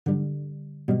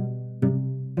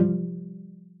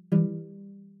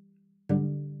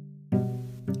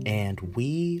And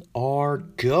we are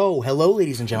go. Hello,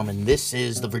 ladies and gentlemen. This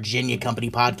is the Virginia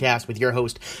Company Podcast with your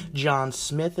host, John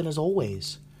Smith. And as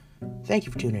always, thank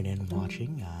you for tuning in and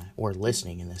watching, or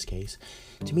listening in this case,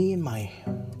 to me and my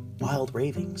wild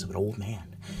ravings of an old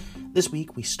man. This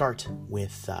week, we start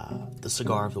with the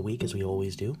cigar of the week, as we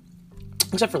always do.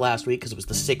 Except for last week, because it was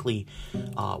the sickly,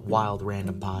 wild,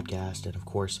 random podcast. And of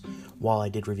course, while I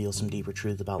did reveal some deeper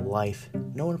truths about life,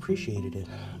 no one appreciated it.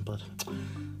 But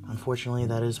unfortunately,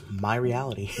 that is my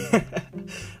reality.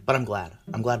 But I'm glad.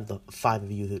 I'm glad the 5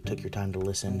 of you who took your time to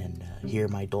listen and hear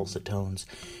my dulcet tones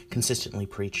consistently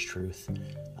preach truth.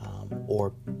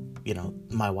 Or,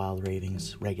 my wild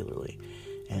ravings regularly.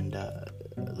 And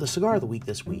the cigar of the week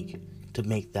this week, to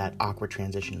make that awkward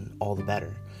transition all the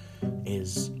better,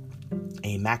 is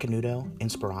a Macanudo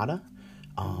Inspirada.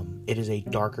 It is a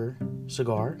darker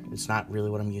cigar. It's not really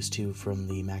what I'm used to from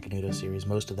the Macanudo series.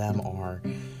 Most of them are,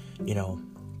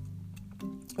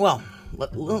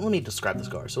 let me describe the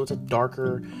cigar. So it's a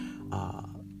darker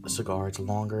cigar. It's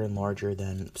longer and larger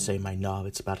than, say, my nub.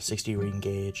 It's about a 60 ring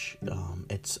gauge.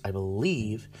 It's, I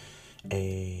believe,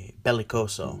 a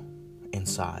bellicoso in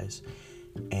size.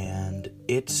 And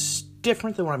it's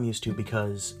different than what I'm used to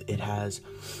because it has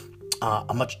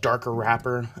a much darker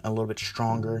wrapper, a little bit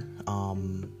stronger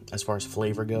as far as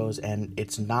flavor goes, and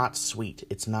it's not sweet.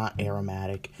 It's not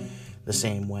aromatic the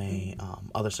same way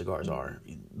other cigars are.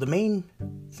 The main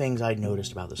things I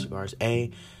noticed about the cigar is, A,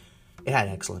 it had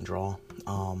excellent draw,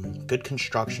 good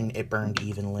construction, it burned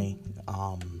evenly,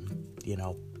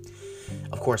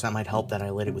 Of course, that might help that I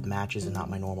lit it with matches and not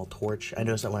my normal torch. I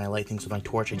notice that when I light things with my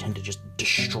torch, I tend to just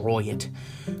destroy it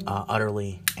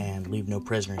utterly and leave no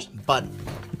prisoners. But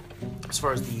as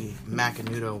far as the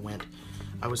Macanudo went,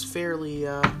 I was fairly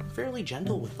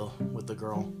gentle with the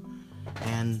girl,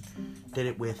 and did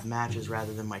it with matches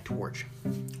rather than my torch,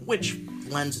 which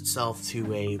lends itself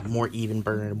to a more even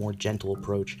burn, a more gentle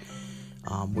approach,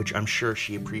 which I'm sure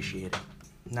she appreciated.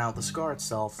 Now, the cigar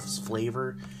itself's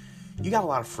flavor, you got a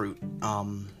lot of fruit.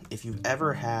 If you've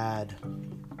ever had,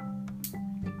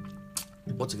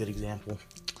 what's a good example?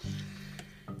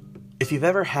 If you've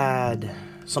ever had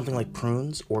something like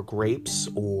prunes or grapes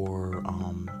or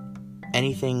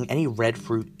any red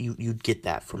fruit, you'd get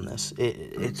that from this.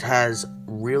 It has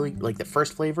really, like, the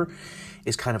first flavor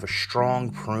is kind of a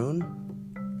strong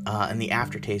prune, and the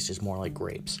aftertaste is more like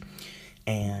grapes.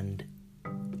 And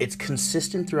it's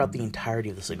consistent throughout the entirety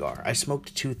of the cigar. I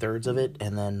smoked 2/3 of it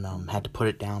and then had to put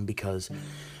it down because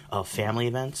of family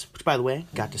events, which, by the way,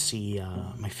 got to see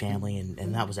my family,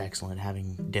 and that was excellent,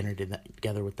 having dinner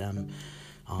together with them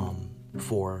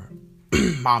before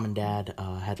Mom and Dad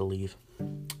had to leave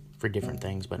for different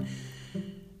things. But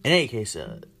in any case,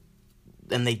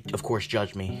 and they, of course,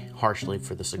 judged me harshly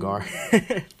for the cigar,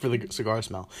 for the cigar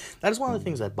smell. That is one of the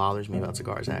things that bothers me about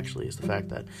cigars, actually, is the fact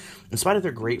that, in spite of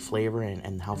their great flavor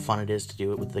and how fun it is to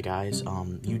do it with the guys,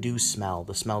 you do smell.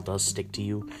 The smell does stick to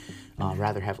you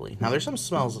rather heavily. Now, there's some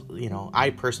smells,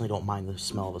 I personally don't mind the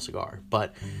smell of a cigar,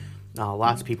 but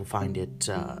lots of people find it,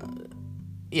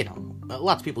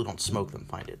 lots of people who don't smoke them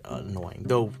find it annoying.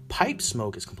 Though pipe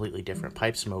smoke is completely different.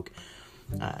 Pipe smoke,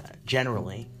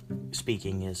 generally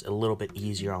speaking, is a little bit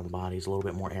easier on the body, is a little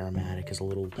bit more aromatic, is a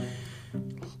little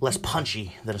less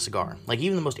punchy than a cigar. Like,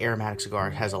 even the most aromatic cigar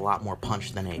has a lot more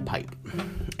punch than a pipe.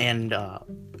 And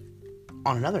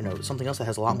on another note, something else that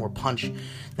has a lot more punch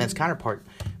than its counterpart,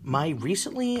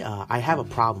 I have a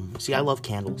problem. See, I love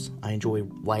candles. I enjoy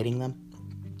lighting them.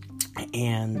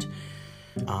 And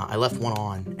I left one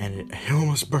on, and it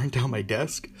almost burned down my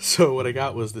desk. So what I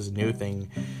got was this new thing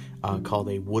called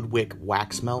a Woodwick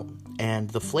Wax Melt. And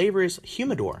the flavor is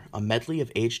Humidor, a medley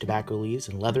of aged tobacco leaves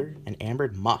and leather and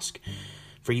ambered musk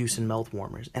for use in melt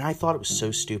warmers. And I thought it was so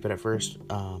stupid at first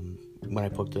when I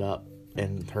picked it up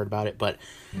and heard about it. But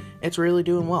it's really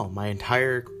doing well. My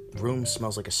entire room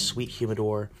smells like a sweet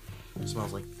humidor. It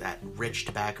smells like that rich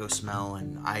tobacco smell,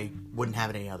 and I wouldn't have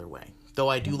it any other way. Though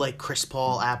I do like Crisp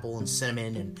Paul, apple, and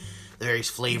cinnamon, and the various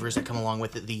flavors that come along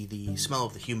with it, the smell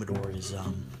of the humidor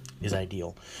is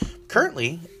ideal.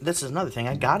 Currently, this is another thing.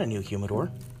 I got a new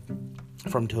humidor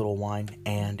from Total Wine,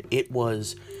 and it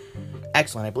was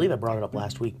excellent. I believe I brought it up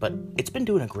last week, but it's been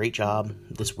doing a great job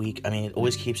this week. I mean, it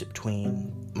always keeps it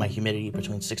between my humidity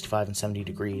between 65 and 70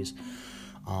 degrees,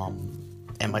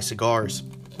 and my cigars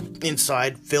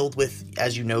inside filled with,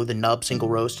 as you know, the nub single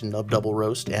roast and nub double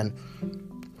roast, and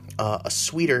a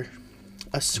sweeter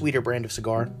brand of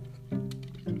cigar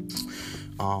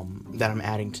that I'm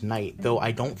adding tonight, though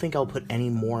I don't think I'll put any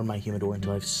more in my humidor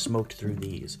until I've smoked through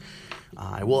these.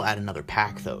 I will add another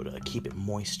pack, though, to keep it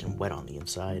moist and wet on the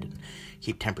inside and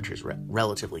keep temperatures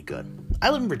relatively good. I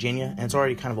live in Virginia, and it's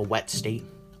already kind of a wet state,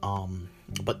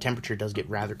 But temperature does get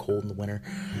rather cold in the winter,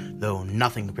 though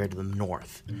nothing compared to the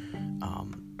north.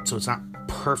 So it's not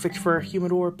perfect for a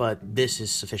humidor, but this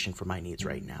is sufficient for my needs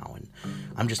right now, and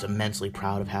I'm just immensely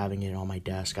proud of having it on my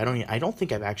desk. I don't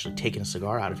think I've actually taken a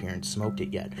cigar out of here and smoked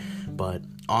it yet, but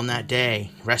on that day,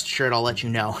 rest assured I'll let you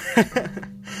know.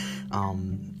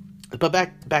 But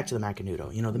back to the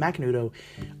Macanudo. The Macanudo,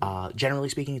 generally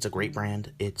speaking, it's a great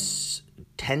brand. It's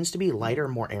tends to be lighter,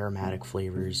 more aromatic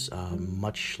flavors,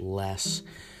 much less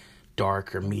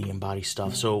dark or medium body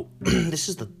stuff. So this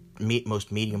is the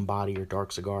most medium body or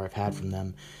dark cigar I've had from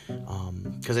them,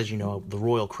 because as you know, the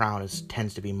Royal Crown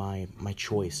tends to be my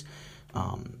choice.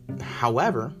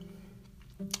 However,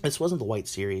 this wasn't the White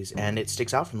Series, and it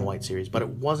sticks out from the White Series, but it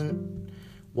wasn't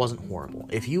horrible.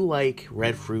 If you like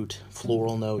red fruit,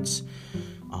 floral notes,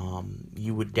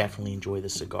 you would definitely enjoy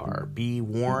this cigar. Be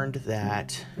warned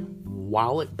that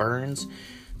while it burns,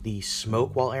 the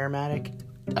smoke, while aromatic,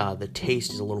 the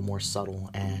taste is a little more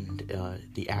subtle, and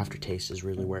the aftertaste is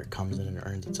really where it comes in and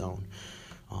earns its own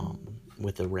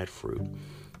with the red fruit.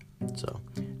 So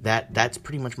that's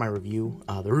pretty much my review.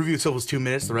 The review itself was 2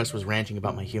 minutes. The rest was ranting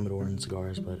about my humidor and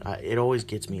cigars, but it always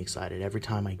gets me excited. Every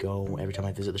time I go, every time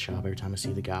I visit the shop, every time I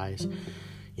see the guys,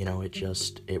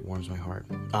 it warms my heart.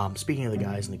 Speaking of the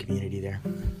guys in the community there,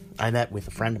 I met with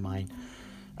a friend of mine,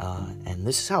 and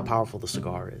this is how powerful the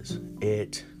cigar is.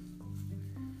 It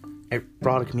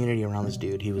brought a community around this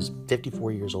dude. He was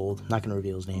 54 years old. I'm not going to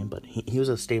reveal his name, but he was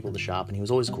a staple of the shop, and he was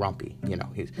always grumpy.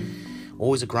 He's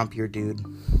always a grumpier dude.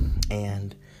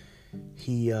 And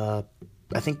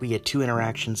I think we had 2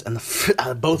 interactions, and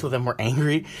both of them were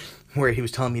angry, where he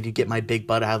was telling me to get my big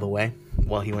butt out of the way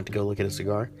while he went to go look at a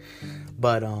cigar.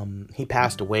 But he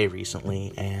passed away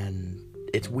recently, and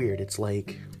it's weird. It's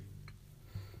like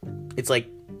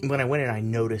when I went in, I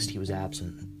noticed he was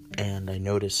absent, and I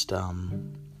noticed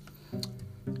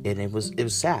and it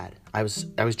was sad. I was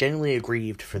genuinely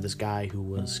aggrieved for this guy who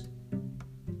was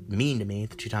mean to me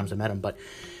the 2 times I met him, but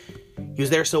he was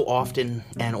there so often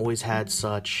and always had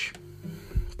such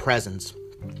presence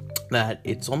that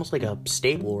it's almost like a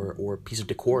staple or piece of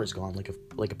decor is gone,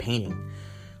 like a painting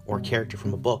or a character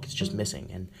from a book. It's just missing,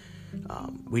 and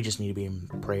we just need to be in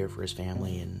prayer for his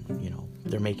family. And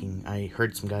I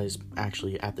heard some guys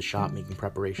actually at the shop making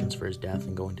preparations for his death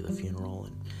and going to the funeral,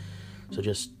 and so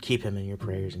just keep him in your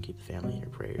prayers and keep the family in your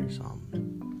prayers.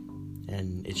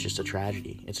 And it's just a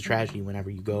tragedy. It's a tragedy whenever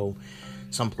you go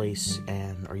someplace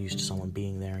and are used to someone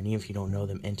being there, and even if you don't know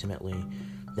them intimately,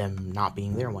 them not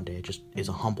being there one day, it just is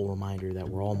a humble reminder that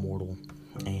we're all mortal,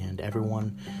 and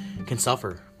everyone can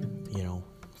suffer,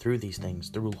 through these things,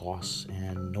 through loss,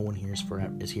 and no one here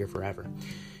is here forever,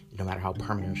 no matter how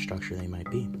permanent a structure they might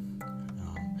be.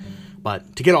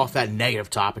 But to get off that negative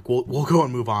topic, we'll go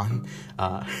and move on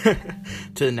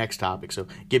to the next topic. So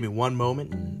give me one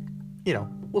moment, and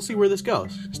we'll see where this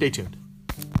goes. Stay tuned.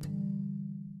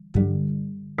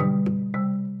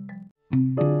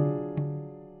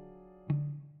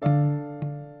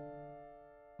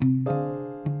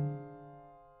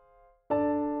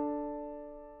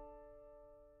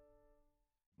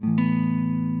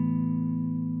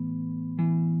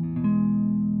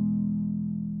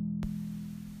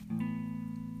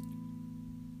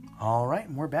 All right,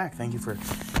 and we're back. Thank you for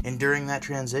enduring that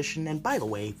transition. And by the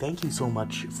way, thank you so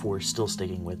much for still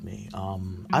sticking with me.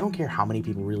 I don't care how many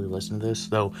people really listen to this,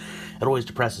 though it always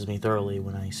depresses me thoroughly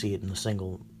when I see it in the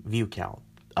single view count.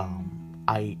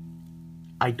 I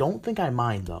don't think I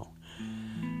mind, though.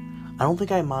 I don't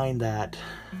think I mind that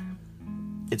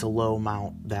it's a low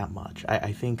amount that much.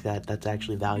 I think that that's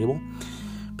actually valuable,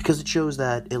 because it shows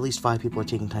that at least 5 people are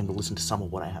taking time to listen to some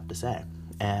of what I have to say.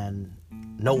 And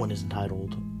no one is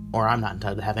entitled, or I'm not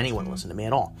entitled to have anyone listen to me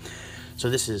at all. So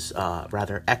this is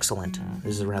rather excellent.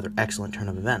 This is a rather excellent turn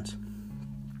of events.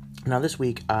 Now this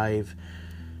week I've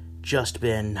just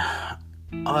been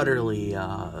utterly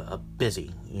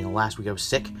busy. Last week I was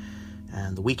sick,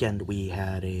 and the weekend we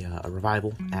had a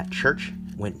revival at church.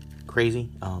 Went crazy.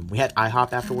 We had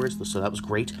IHOP afterwards, so that was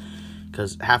great,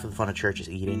 because half of the fun of church is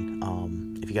eating.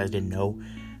 If you guys didn't know,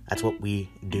 that's what we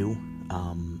do.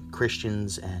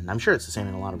 Christians, and I'm sure it's the same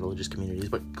in a lot of religious communities,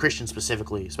 but Christians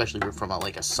specifically, especially if you're from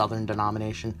a southern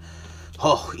denomination,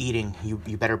 eating, you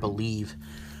better believe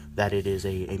that it is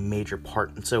a major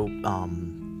part. And so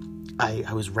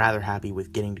I was rather happy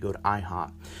with getting to go to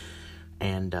IHOP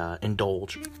and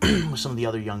indulge with some of the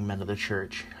other young men of the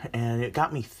church. And it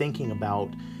got me thinking about,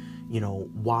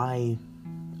 why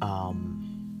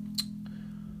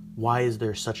is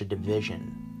there such a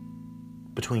division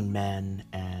between men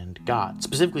and God,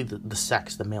 specifically the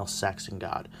sex, the male sex and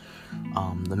God,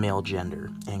 the male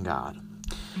gender and God.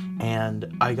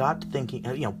 And I got to thinking,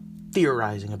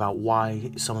 theorizing about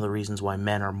why some of the reasons why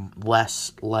men are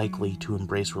less likely to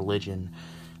embrace religion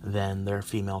than their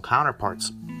female counterparts.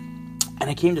 And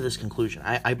I came to this conclusion.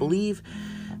 I believe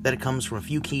that it comes from a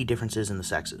few key differences in the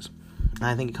sexes. And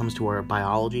I think it comes to our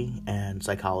biology and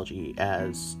psychology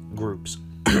as groups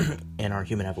in our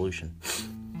human evolution.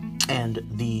 And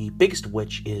the biggest of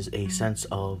which is a sense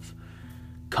of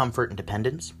comfort and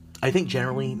dependence. I think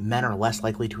generally men are less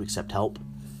likely to accept help,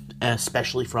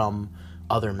 especially from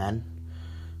other men.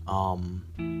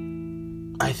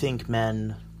 I think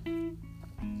men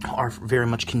are very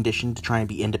much conditioned to try and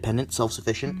be independent,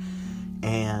 self-sufficient,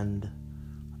 and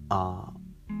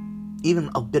even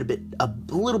a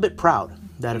little bit proud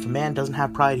that if a man doesn't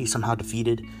have pride, he's somehow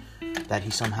defeated, that he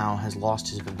somehow has lost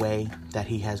his way, that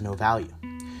he has no value.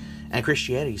 And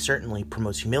Christianity certainly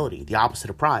promotes humility, the opposite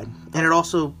of pride, and it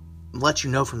also lets you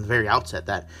know from the very outset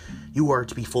that you are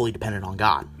to be fully dependent on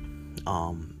God,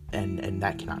 and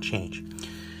that cannot change.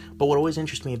 But what always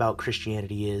interests me about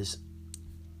Christianity is,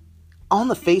 on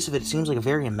the face of it, it seems like a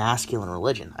very masculine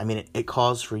religion. I mean, it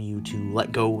calls for you to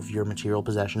let go of your material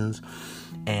possessions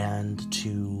and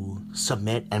to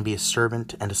submit and be a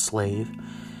servant and a slave.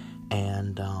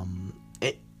 And on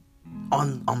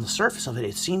the surface of it,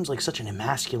 it seems like such an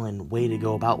emasculine way to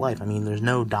go about life. I mean, there's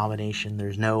no domination,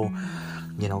 there's no,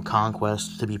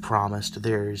 conquest to be promised.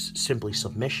 There's simply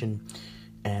submission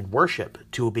and worship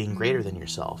to a being greater than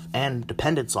yourself, and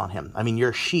dependence on him. I mean,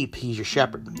 you're a sheep, he's your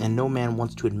shepherd, and no man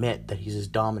wants to admit that he's as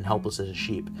dumb and helpless as a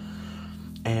sheep.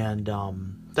 And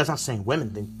that's not saying women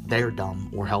think they're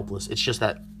dumb or helpless. It's just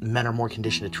that men are more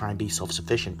conditioned to try and be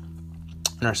self-sufficient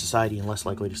in our society and less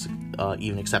likely to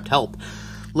even accept help,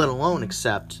 let alone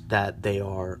accept that they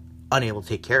are unable to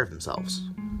take care of themselves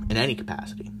in any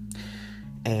capacity.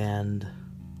 And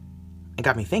it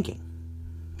got me thinking,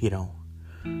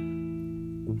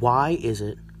 why is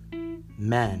it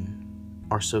men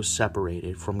are so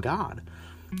separated from God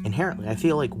inherently? I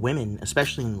feel like women,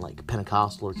 especially in like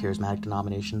Pentecostal or charismatic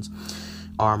denominations,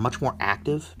 are much more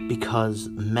active because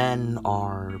men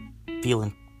are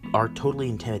totally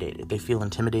intimidated. They feel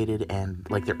intimidated and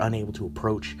like they're unable to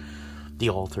approach the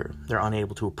altar. They're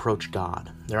unable to approach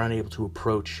God. They're unable to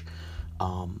approach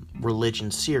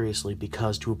religion seriously,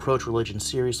 because to approach religion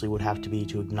seriously would have to be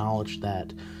to acknowledge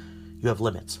that you have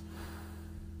limits,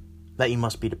 that you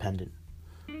must be dependent,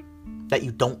 that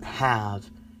you don't have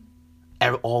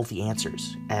all the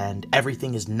answers, and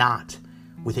everything is not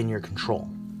within your control.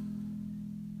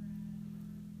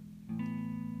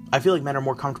 I feel like men are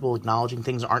more comfortable acknowledging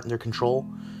things aren't in their control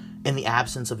in the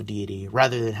absence of a deity,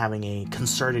 rather than having a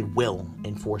concerted will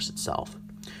enforce itself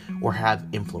or have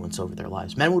influence over their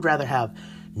lives. Men would rather have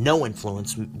no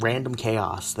influence, random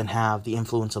chaos, than have the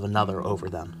influence of another over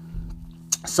them.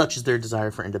 Such is their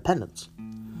desire for independence.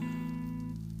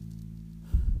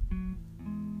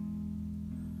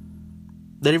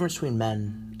 The difference between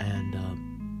men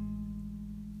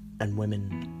and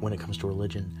women when it comes to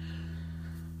religion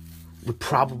would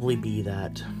probably be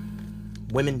that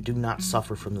women do not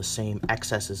suffer from the same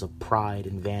excesses of pride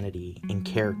and vanity in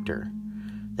character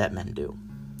that men do.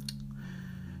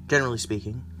 Generally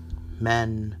speaking,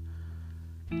 men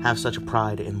have such a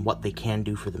pride in what they can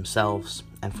do for themselves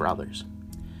and for others.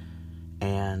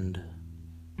 And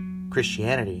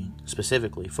Christianity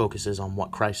specifically focuses on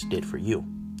what Christ did for you.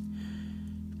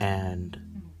 And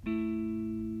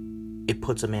it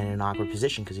puts a man in an awkward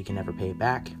position because he can never pay it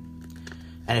back.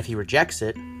 And if he rejects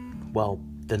it, well,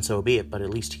 then so be it, but at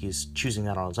least he's choosing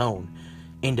that on his own,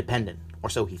 independent, or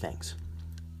so he thinks.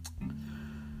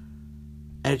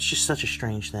 And it's just such a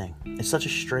strange thing. It's such a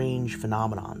strange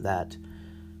phenomenon that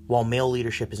while male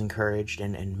leadership is encouraged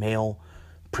and male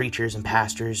preachers and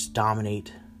pastors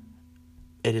dominate,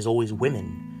 it is always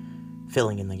women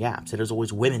filling in the gaps. It is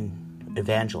always women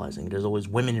evangelizing. It is always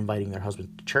women inviting their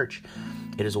husbands to church.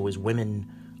 It is always women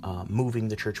moving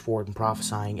the church forward and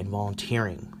prophesying and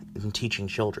volunteering and teaching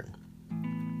children.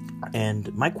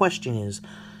 And my question is,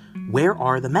 where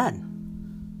are the men?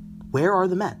 Where are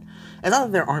the men? And not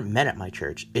that there aren't men at my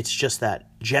church. It's just that,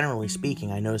 generally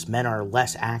speaking, I notice men are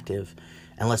less active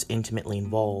and less intimately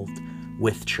involved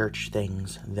with church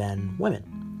things than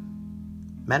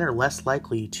women. Men are less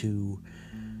likely to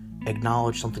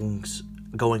acknowledge something's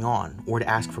going on or to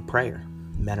ask for prayer.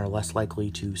 Men are less likely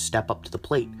to step up to the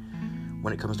plate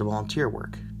when it comes to volunteer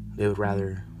work. They would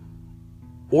rather,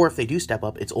 or if they do step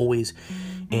up, it's always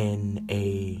in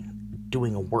a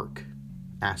doing a work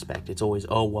aspect. It's always,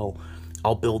 oh, well,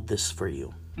 I'll build this for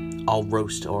you. I'll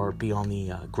roast or be on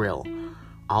the grill.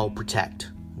 I'll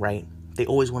protect, right? They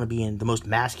always want to be in the most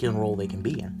masculine role they can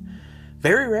be in.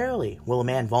 Very rarely will a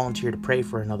man volunteer to pray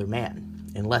for another man.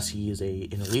 unless he is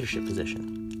in a leadership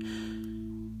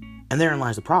position. And therein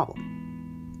lies the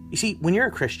problem. You see, when you're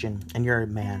a Christian and you're a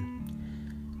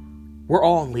man, we're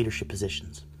all in leadership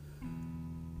positions.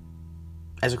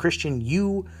 As a Christian,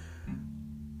 you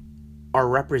are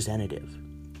representative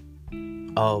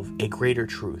of a greater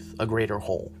truth, a greater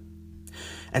whole.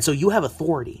 And so you have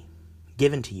authority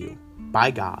given to you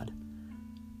by God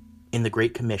in the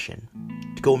Great Commission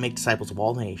to go and make disciples of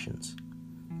all the nations,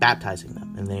 baptizing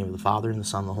them in the name of the Father, and the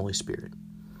Son, and the Holy Spirit.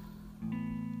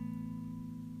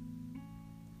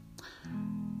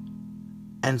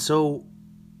 And so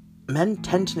men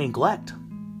tend to neglect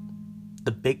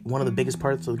one of the biggest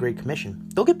parts of the Great Commission.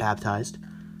 They'll get baptized,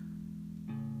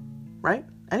 right?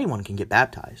 Anyone can get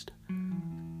baptized.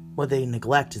 What they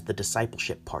neglect is the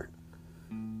discipleship part.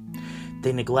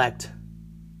 They neglect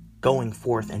going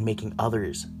forth and making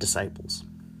others disciples.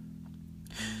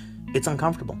 It's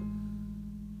uncomfortable.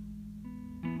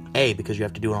 A, because you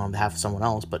have to do it on behalf of someone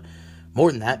else, but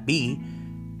more than that, B,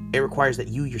 it requires that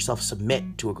you yourself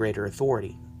submit to a greater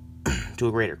authority, to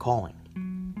a greater calling,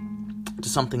 to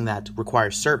something that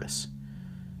requires service,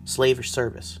 slavish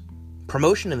service.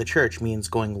 Promotion in the church means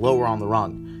going lower on the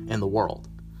rung in the world.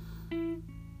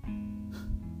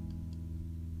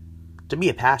 To be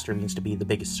a pastor means to be the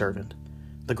biggest servant,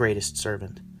 the greatest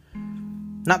servant.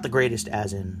 Not the greatest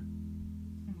as in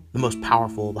the most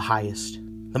powerful, the highest,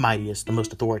 the mightiest, the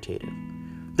most authoritative.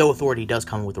 Though authority does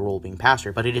come with the role of being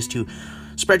pastor, but it is to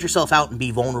spread yourself out and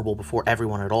be vulnerable before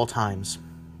everyone at all times.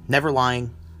 Never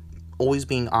lying, always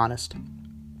being honest,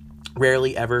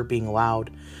 rarely ever being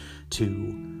allowed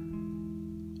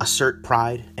to assert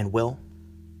pride and will.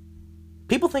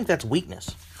 People think that's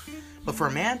weakness. But for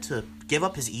a man to give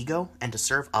up his ego and to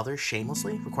serve others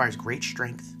shamelessly requires great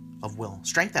strength of will.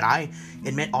 Strength that I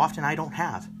admit often I don't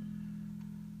have.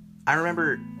 I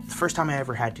remember the first time I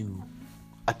ever had to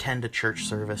attend a church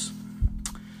service.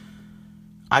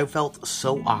 I felt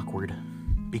so awkward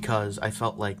because I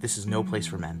felt like this is no place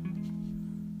for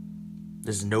men.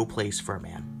 This is no place for a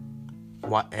man.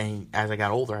 And as I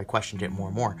got older, I questioned it more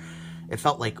and more. It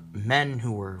felt like men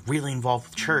who were really involved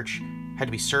with church had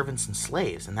to be servants and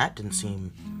slaves, and that didn't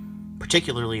seem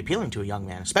particularly appealing to a young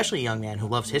man, especially a young man who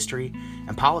loves history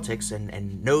and politics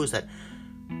and knows that,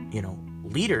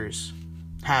 leaders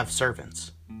have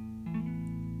servants.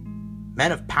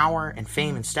 Men of power and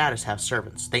fame and status have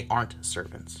servants. They aren't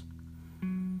servants.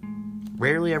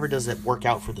 Rarely ever does it work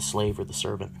out for the slave or the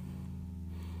servant.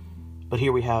 But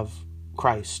here we have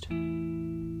Christ,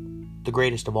 the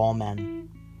greatest of all men,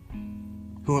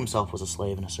 who himself was a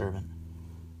slave and a servant.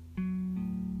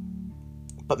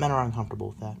 But men are uncomfortable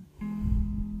with that.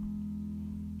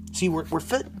 See,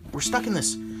 we're stuck in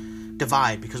this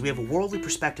divide because we have a worldly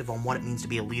perspective on what it means to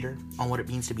be a leader, on what it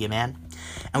means to be a man,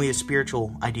 and we have a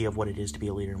spiritual idea of what it is to be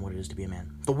a leader and what it is to be a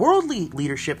man. The worldly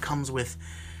leadership comes with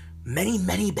many,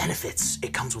 many benefits.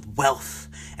 It comes with wealth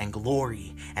and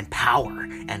glory and power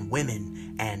and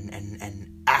women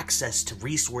and access to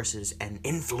resources and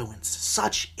influence.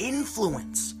 Such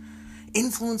influence.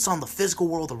 Influence on the physical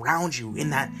world around you, in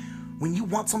that when you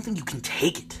want something, you can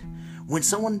take it. When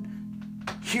someone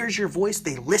hears your voice,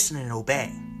 they listen and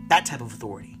obey. That type of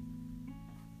authority.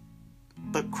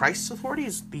 But Christ's authority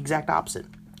is the exact opposite.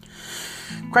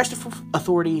 Christ's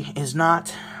authority is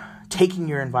not taking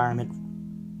your environment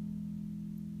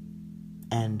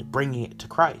and bringing it to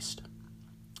Christ.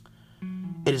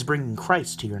 It is bringing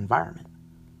Christ to your environment.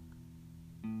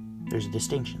 There's a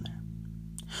distinction there.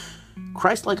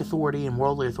 Christ-like authority and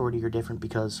worldly authority are different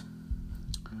because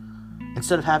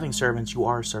instead of having servants, you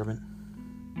are a servant.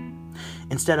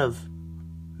 Instead of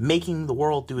making the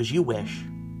world do as you wish,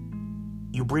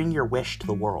 you bring your wish to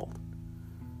the world.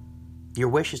 Your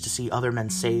wish is to see other men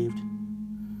saved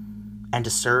and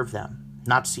to serve them,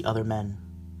 not to see other men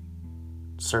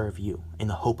serve you in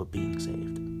the hope of being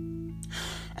saved.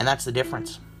 And that's the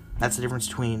difference. That's the difference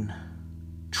between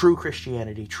true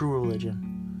Christianity, true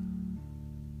religion.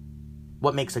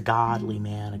 What makes a godly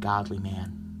man a godly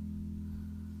man?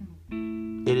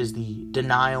 It is the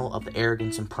denial of the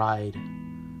arrogance and pride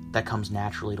that comes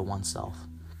naturally to oneself,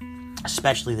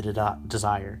 especially the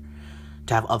desire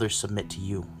to have others submit to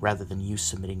you rather than you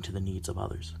submitting to the needs of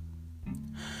others.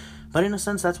 But in a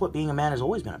sense, that's what being a man has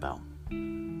always been about.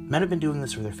 Men have been doing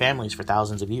this for their families for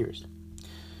thousands of years.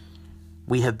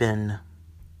 We have been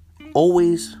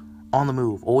always on the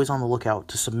move, always on the lookout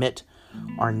to submit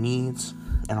our needs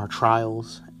and our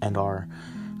trials and our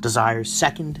desires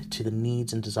second to the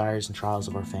needs and desires and trials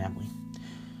of our family.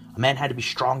 A man had to be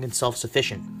strong and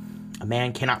self-sufficient. A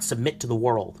man cannot submit to the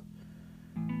world.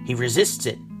 He resists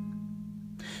it.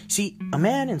 See, a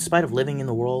man, in spite of living in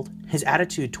the world, his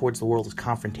attitude towards the world is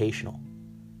confrontational.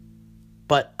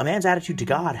 But a man's attitude to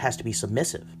God has to be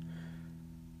submissive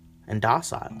and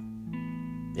docile,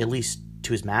 at least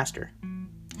to his master.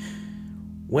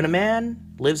 When a man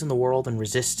lives in the world and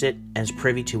resists it and is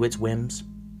privy to its whims,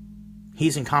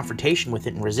 he's in confrontation with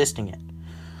it and resisting it.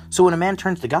 So when a man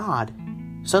turns to God,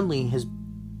 suddenly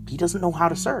he doesn't know how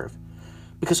to serve,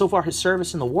 because so far his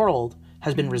service in the world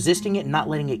has been resisting it and not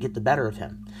letting it get the better of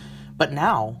him. But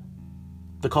now,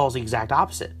 the call is the exact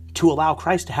opposite, to allow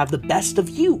Christ to have the best of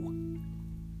you.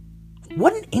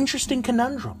 What an interesting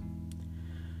conundrum.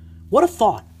 What a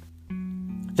thought,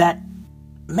 that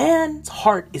man's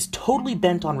heart is totally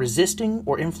bent on resisting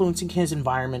or influencing his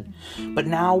environment, but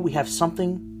now we have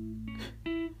something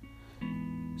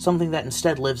that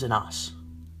instead lives in us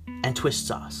and twists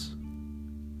us.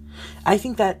 I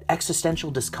think that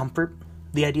existential discomfort,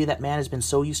 the idea that man has been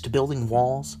so used to building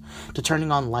walls, to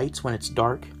turning on lights when it's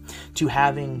dark, to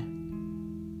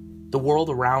having the world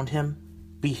around him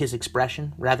be his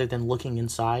expression rather than looking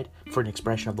inside for an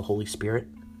expression of the Holy Spirit.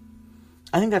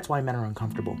 I think that's why men are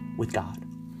uncomfortable with God.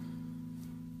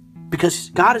 Because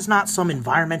God is not some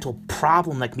environmental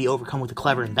problem that can be overcome with a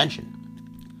clever invention.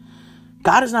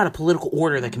 God is not a political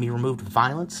order that can be removed with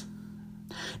violence,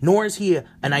 nor is he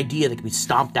an idea that can be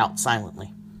stomped out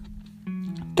silently.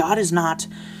 God is not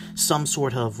some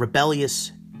sort of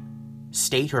rebellious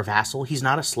state or vassal. He's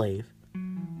not a slave.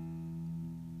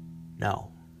 No.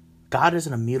 God is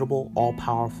an immutable,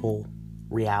 all-powerful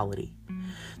reality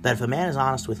that if a man is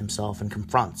honest with himself and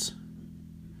confronts,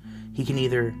 he can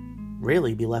either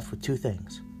really be left with two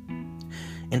things: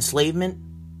 enslavement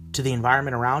to the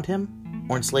environment around him,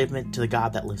 or enslavement to the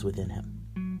God that lives within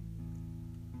him.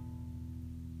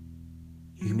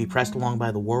 You can be pressed along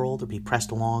by the world or be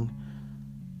pressed along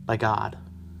by God.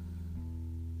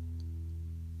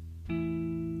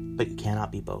 But you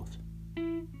cannot be both.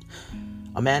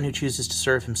 A man who chooses to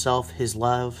serve himself, his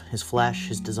love, his flesh,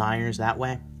 his desires that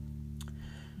way,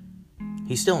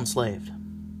 he's still enslaved.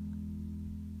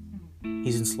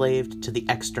 He's enslaved to the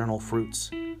external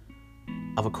fruits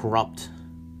of a corrupt,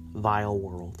 vile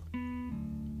world.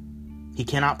 He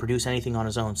cannot produce anything on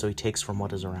his own, so he takes from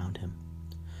what is around him.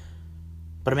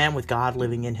 But a man with God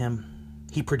living in him,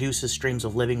 he produces streams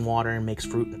of living water and makes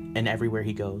fruit in everywhere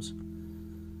he goes.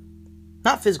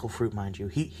 Not physical fruit, mind you.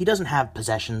 He doesn't have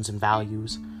possessions and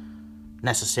values,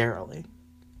 necessarily.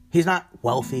 He's not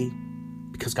wealthy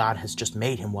because God has just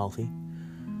made him wealthy.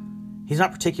 He's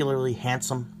not particularly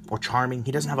handsome or charming.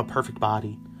 He doesn't have a perfect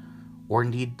body, or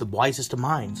indeed the wisest of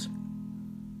minds.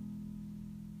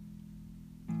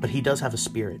 But he does have a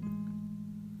spirit.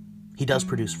 He does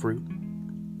produce fruit.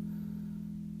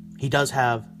 He does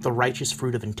have the righteous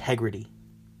fruit of integrity,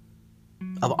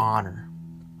 of honor,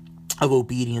 of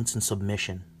obedience and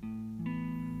submission,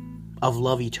 of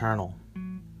love eternal,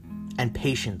 and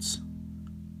patience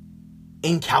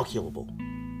incalculable,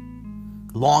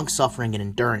 long-suffering and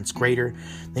endurance greater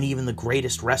than even the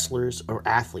greatest wrestlers or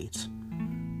athletes.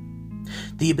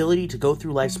 The ability to go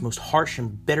through life's most harsh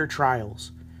and bitter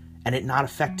trials and it not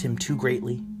affect him too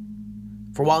greatly.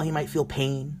 For while he might feel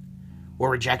pain or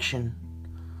rejection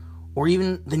or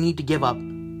even the need to give up,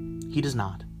 he does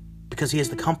not, because he has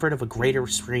the comfort of a greater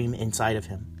stream inside of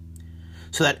him.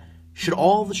 So that should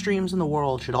all the streams in the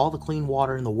world, should all the clean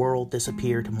water in the world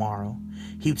disappear tomorrow,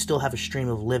 he would still have a stream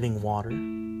of living water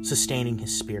sustaining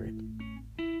his spirit.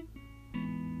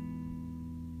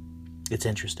 It's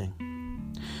interesting.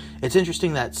 It's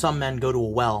interesting that some men go to a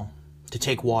well to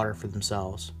take water for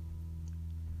themselves.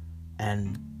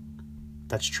 And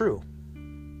that's true.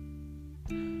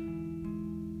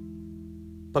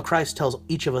 But Christ tells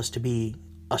each of us to be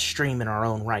a stream in our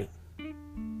own right.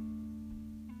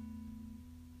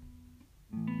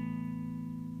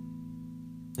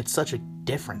 It's such a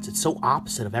difference. It's so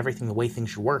opposite of everything, the way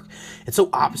things should work. It's so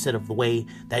opposite of the way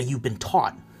that you've been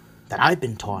taught, that I've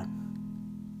been taught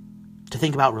to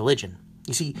think about religion.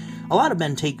 You see, a lot of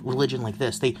men take religion like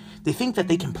this. They think that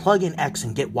they can plug in X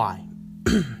and get Y.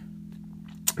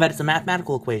 That it's a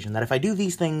mathematical equation, that if I do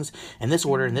these things in this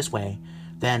order, in this way,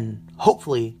 then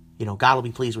hopefully, God will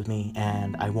be pleased with me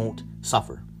and I won't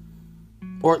suffer.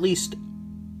 Or at least,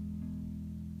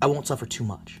 I won't suffer too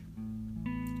much.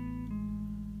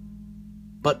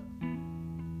 But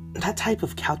that type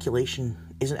of calculation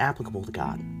isn't applicable to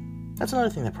God. That's another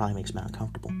thing that probably makes men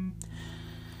uncomfortable.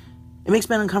 It makes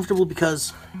men uncomfortable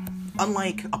because,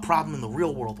 unlike a problem in the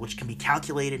real world, which can be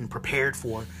calculated and prepared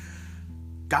for,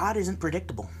 God isn't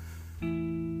predictable.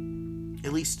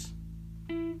 At least,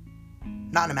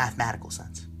 not in a mathematical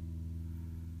sense.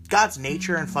 God's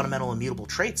nature and fundamental immutable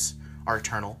traits are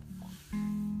eternal,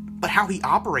 but how he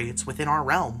operates within our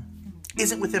realm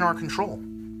isn't within our control.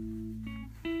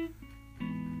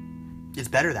 It's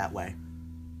better that way.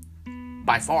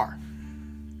 By far.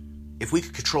 If we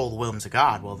could control the whims of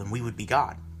God, well, then we would be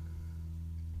God.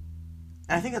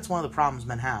 And I think that's one of the problems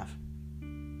men have.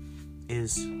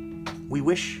 Is we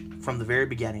wish, from the very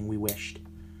beginning, we wished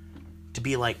to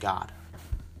be like God.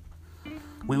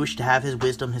 We wish to have His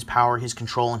wisdom, His power, His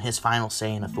control, and His final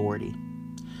say and authority.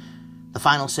 The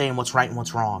final say in what's right and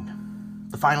what's wrong.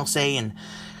 The final say in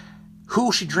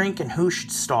who should drink and who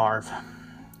should starve.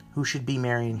 Who should be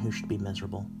merry and who should be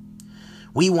miserable.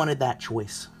 We wanted that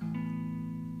choice.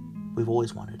 We've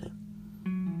always wanted it.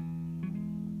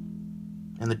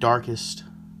 In the darkest,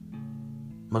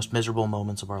 most miserable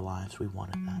moments of our lives, we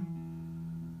wanted that.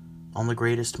 On the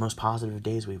greatest, most positive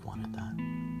days, we've wanted that.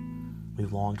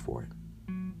 We've longed for it.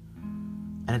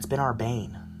 And it's been our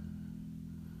bane.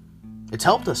 It's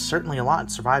helped us certainly a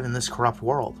lot survive in this corrupt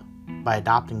world by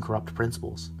adopting corrupt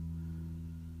principles.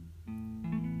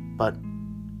 But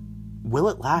will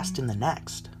it last in the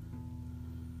next?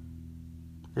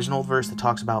 There's an old verse that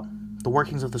talks about the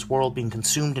workings of this world being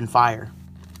consumed in fire,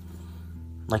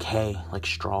 like hay, like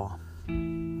straw.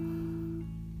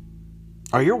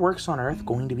 Are your works on earth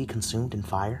going to be consumed in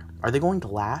fire? Are they going to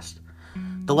last?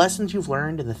 The lessons you've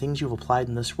learned and the things you've applied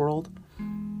in this world,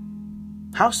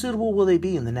 how suitable will they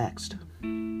be in the next?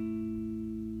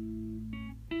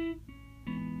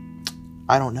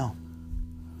 I don't know.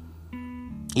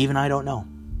 Even I don't know.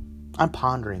 I'm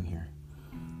pondering here.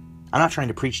 I'm not trying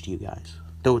to preach to you guys,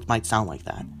 though it might sound like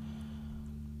that.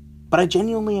 But I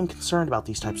genuinely am concerned about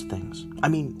these types of things. I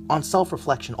mean, on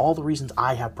self-reflection, all the reasons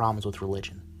I have problems with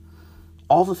religion.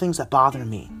 All the things that bother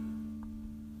me.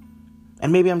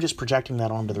 And maybe I'm just projecting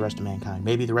that onto the rest of mankind.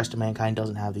 Maybe the rest of mankind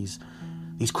doesn't have these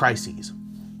crises.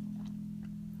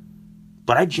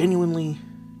 But I genuinely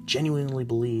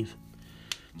believe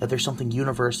that there's something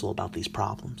universal about these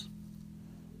problems.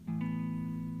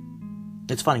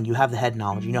 It's funny, you have the head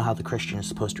knowledge, you know how the Christian is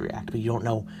supposed to react, but you don't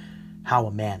know how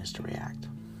a man is to react.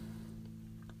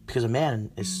 Because a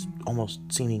man is almost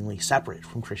seemingly separate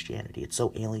from Christianity. It's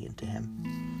so alien to him.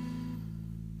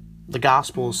 The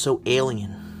gospel is so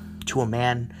alien to a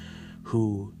man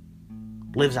who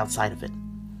lives outside of it.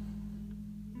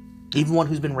 Even one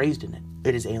who's been raised in it,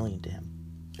 it is alien to him.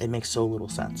 It makes so little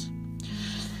sense.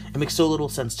 It makes so little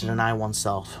sense to deny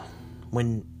oneself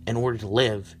when, in order to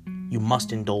live, you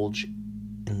must indulge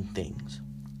in things.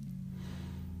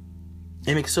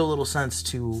 It makes so little sense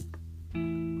to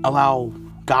allow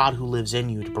God who lives in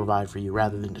you to provide for you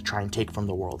rather than to try and take from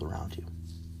the world around you,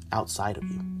 outside of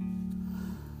you.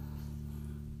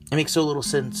 It makes so little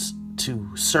sense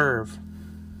to serve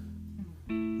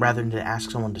rather than to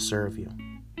ask someone to serve you.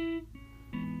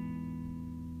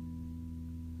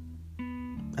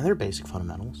 And they're basic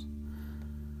fundamentals.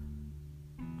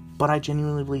 But I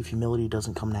genuinely believe humility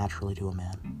doesn't come naturally to a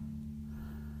man.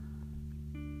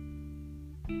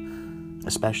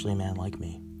 Especially a man like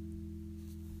me.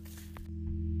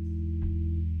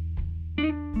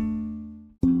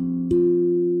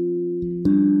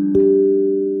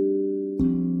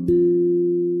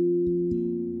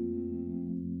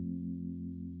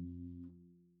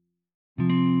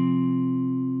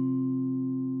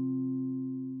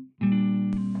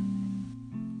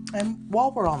 And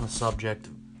while we're on the subject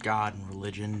of God and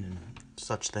religion and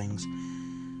such things,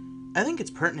 I think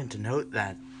it's pertinent to note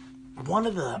that one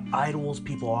of the idols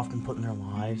people often put in their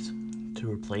lives to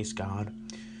replace God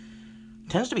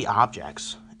tends to be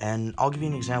objects. And I'll give you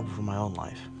an example from my own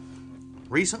life.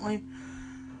 Recently,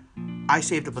 I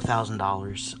saved up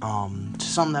 $1,000. To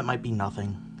some that might be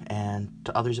nothing, and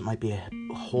to others it might be a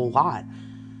whole lot.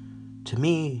 To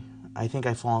me, I think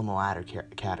I fall in the latter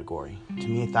category. To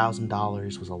me,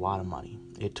 $1,000 was a lot of money.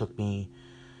 It took me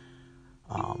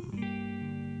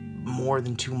more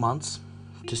than 2 months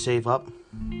to save up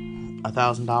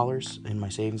 $1,000 in my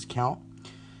savings account,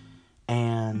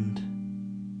 and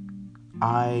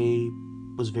I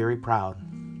was very proud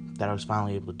that I was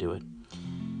finally able to do it.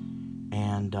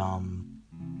 And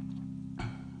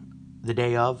the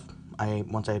day of,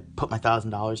 once I put my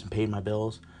 $1,000 and paid my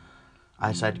bills,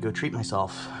 I decided to go treat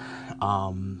myself.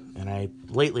 And I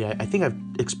think I've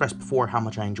expressed before how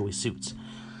much I enjoy suits,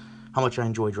 how much I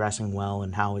enjoy dressing well,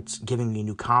 and how it's giving me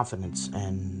new confidence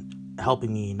and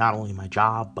helping me not only in my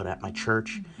job, but at my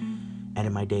church and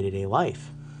in my day-to-day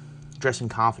life. Dressing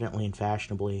confidently and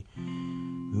fashionably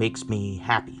makes me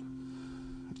happy.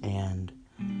 And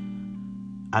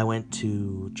I went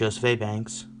to Joseph A.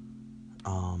 Banks,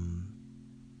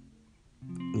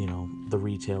 the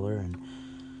retailer, and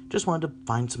just wanted to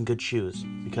find some good shoes,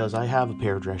 because I have a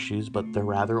pair of dress shoes, but they're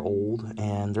rather old,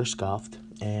 and they're scuffed,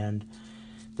 and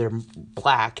they're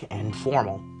black and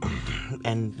formal.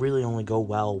 and really only go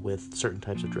well with certain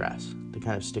types of dress. They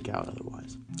kind of stick out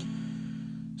otherwise.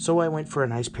 So I went for a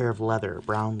nice pair of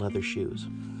brown leather shoes,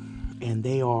 and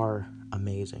they are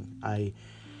amazing. I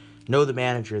know the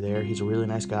manager there. He's a really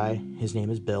nice guy. His name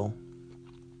is Bill,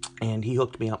 and he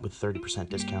hooked me up with 30%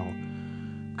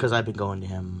 discount because I've been going to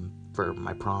him for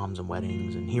my proms and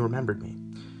weddings, and he remembered me.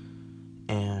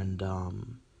 And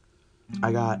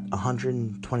I got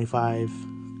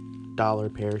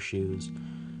 $125 pair of shoes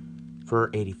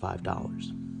for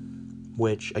 $85,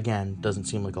 which, again, doesn't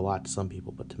seem like a lot to some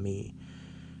people, but to me,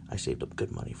 I saved up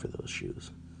good money for those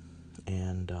shoes,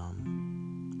 and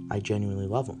I genuinely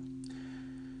love them.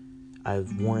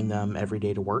 I've worn them every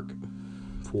day to work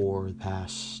for the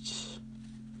past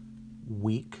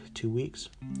week, 2 weeks,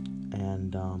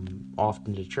 and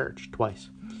often to church, twice.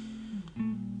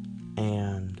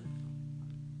 And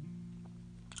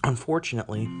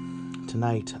unfortunately,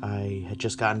 tonight I had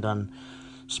just gotten done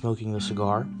smoking the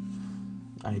cigar.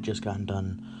 I had just gotten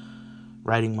done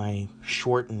writing my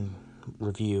short and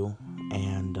review,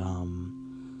 and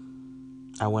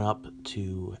I went up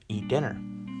to eat dinner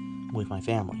with my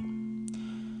family.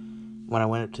 When I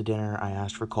went up to dinner, I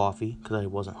asked for coffee because I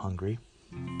wasn't hungry.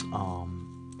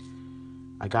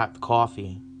 I got the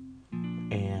coffee,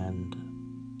 and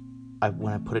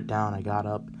when I put it down, I got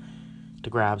up to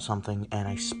grab something, and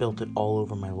I spilt it all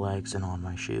over my legs and on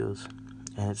my shoes,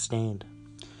 and it stained.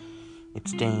 It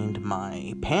stained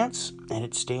my pants, and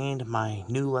it stained my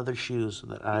new leather shoes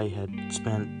that I had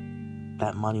spent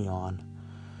that money on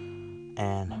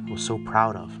and was so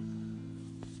proud of.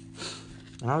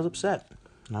 And I was upset,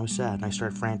 and I was sad, and I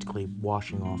started frantically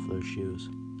washing off those shoes,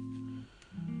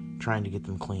 trying to get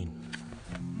them clean.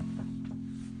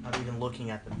 I'm even looking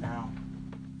at them now.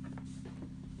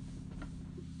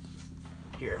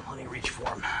 Here, let me reach for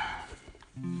them.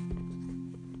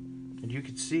 And you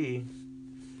could see,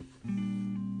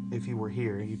 if you were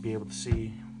here, you'd be able to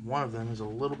see one of them is a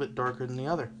little bit darker than the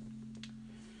other.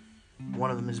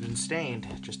 One of them has been stained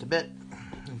just a bit,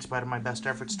 in spite of my best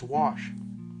efforts to wash.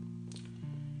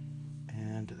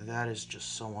 And that is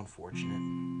just so unfortunate.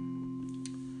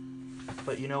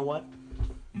 But you know what?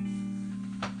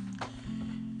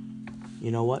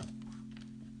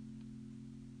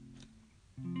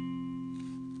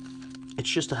 It's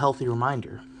just a healthy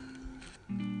reminder.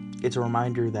 It's a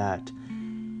reminder that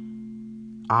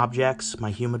objects, my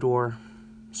humidor,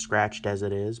 scratched as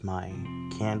it is, my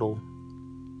candle,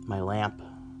 my lamp,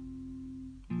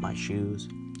 my shoes,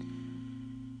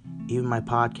 even my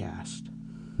podcast,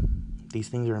 these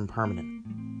things are impermanent.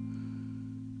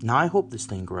 Now I hope this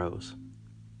thing grows.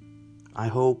 I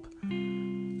hope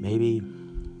maybe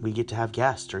we get to have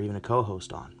guests or even a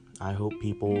co-host on. I hope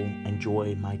people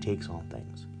enjoy my takes on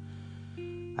things.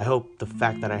 I hope the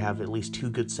fact that I have at least 2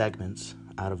 good segments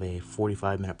out of a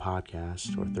 45-minute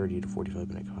podcast or 30 to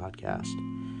 45-minute podcast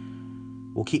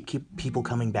will keep people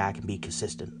coming back and be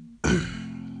consistent.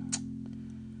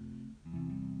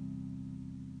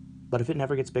 But if it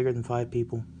never gets bigger than 5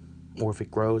 people, or if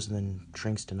it grows and then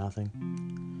shrinks to nothing,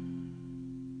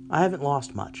 I haven't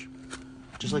lost much.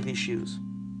 Just like these shoes.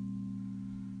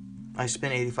 I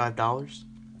spent $85,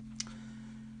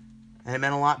 and it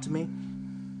meant a lot to me,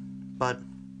 but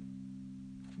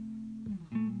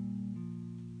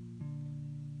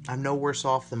I'm no worse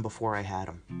off than before I had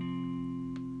them.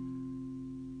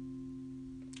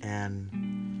 And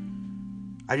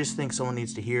I just think someone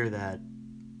needs to hear that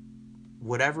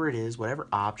whatever it is, whatever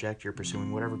object you're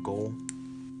pursuing, whatever goal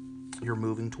you're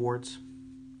moving towards,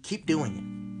 keep doing it.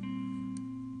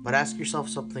 But ask yourself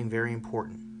something very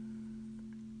important.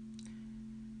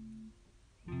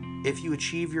 If you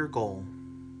achieve your goal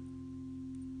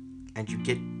and you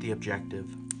get the objective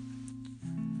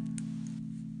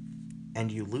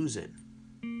and you lose it,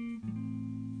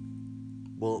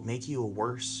 will it make you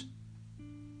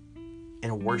in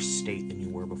a worse state than you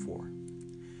were before?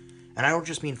 And I don't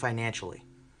just mean financially.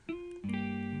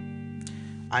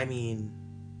 I mean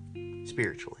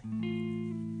spiritually.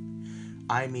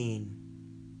 I mean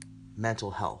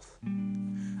mental health.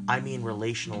 I mean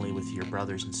relationally with your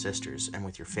brothers and sisters and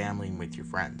with your family and with your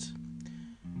friends.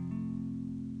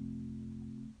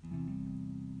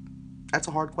 That's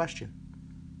a hard question.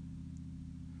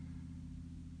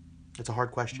 It's a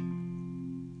hard question.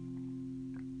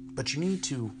 But you need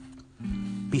to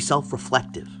be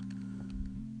self-reflective.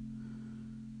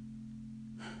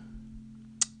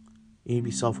 You need to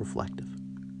be self-reflective.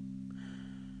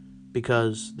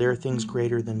 Because there are things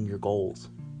greater than your goals.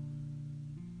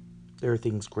 There are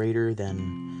things greater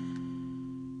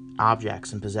than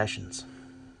objects and possessions,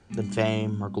 than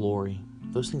fame or glory.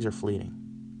 Those things are fleeting.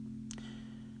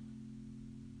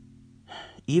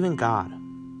 Even God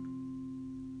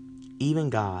even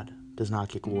God does not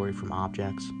get glory from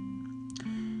objects.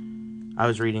 I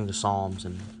was reading the Psalms,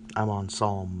 and I'm on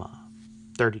Psalm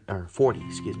 40,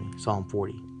 Psalm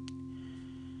 40.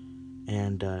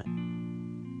 And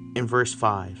in verse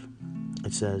 5,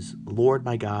 it says, Lord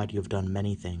my God, you have done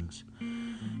many things.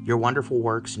 Your wonderful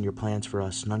works and your plans for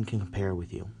us, none can compare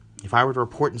with you. If I were to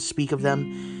report and speak of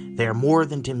them, they are more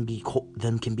than can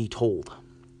be told.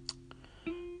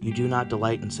 You do not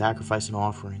delight in sacrifice and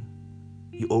offering.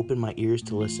 You open my ears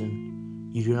to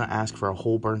listen. You do not ask for a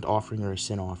whole burnt offering or a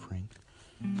sin offering.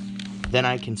 Then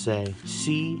I can say,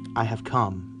 see, I have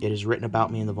come. It is written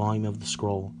about me in the volume of the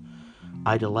scroll.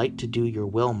 I delight to do your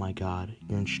will, my God.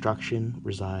 Your instruction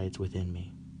resides within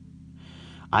me.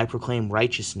 I proclaim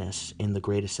righteousness in the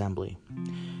great assembly.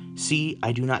 See,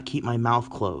 I do not keep my mouth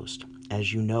closed,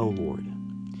 as you know, Lord.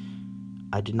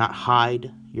 I did not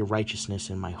hide your righteousness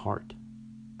in my heart.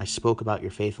 I spoke about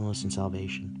your faithfulness and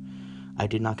salvation. I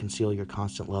did not conceal your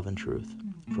constant love and truth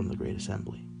from the great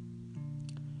assembly.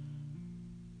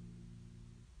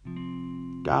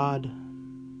 God,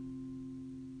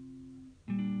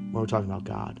 when we're talking about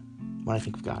God, when I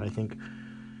think of God, I think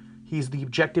He's the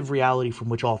objective reality from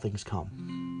which all things come.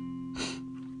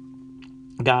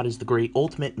 God is the great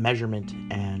ultimate measurement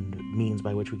and means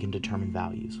by which we can determine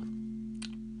values.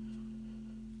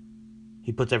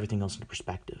 He puts everything else into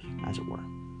perspective, as it were.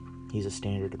 He's a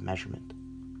standard of measurement.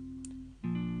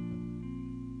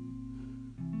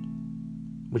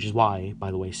 Which is why,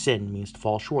 by the way, sin means to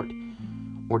fall short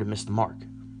or to miss the mark.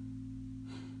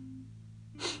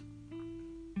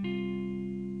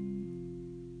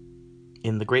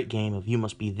 In the great game of you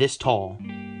must be this tall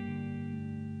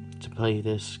to play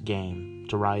this game,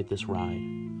 to ride this ride,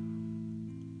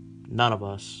 none of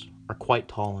us are quite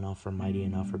tall enough or mighty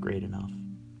enough or great enough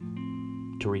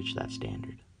to reach that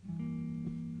standard.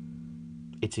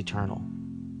 It's eternal.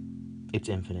 It's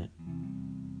infinite.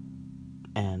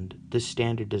 And this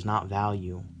standard does not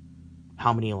value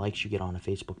how many likes you get on a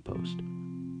Facebook post,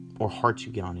 or hearts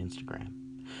you get on Instagram,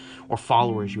 or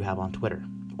followers you have on Twitter,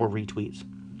 or retweets.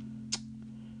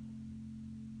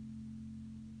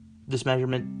 This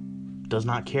measurement does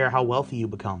not care how wealthy you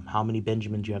become, how many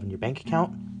Benjamins you have in your bank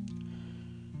account.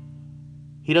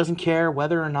 He doesn't care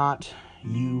whether or not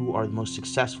you are the most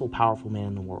successful, powerful man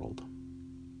in the world.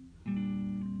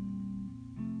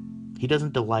 He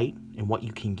doesn't delight in what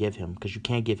you can give him, because you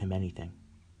can't give him anything.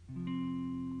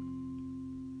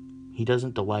 He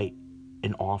doesn't delight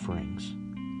in offerings.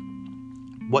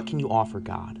 What can you offer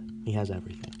God? He has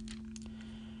everything.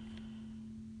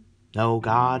 No,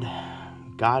 God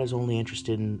is only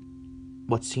interested in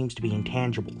what seems to be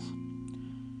intangibles.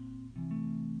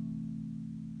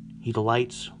 He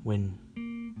delights when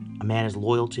a man is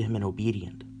loyal to him and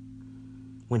obedient,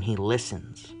 when he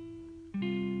listens.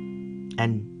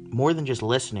 And more than just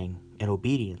listening and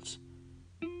obedience,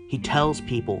 he tells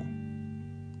people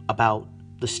about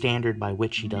the standard by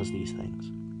which he does these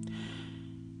things.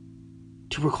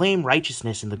 To proclaim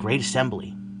righteousness in the great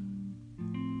assembly.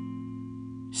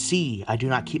 See, I do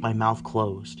not keep my mouth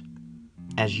closed,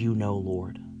 as you know,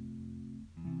 Lord.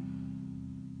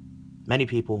 Many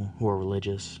people who are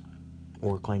religious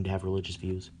or claim to have religious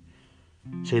views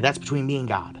say that's between me and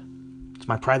God. It's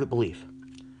my private belief.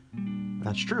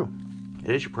 That's true.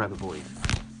 It is your private belief.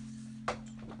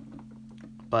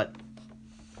 But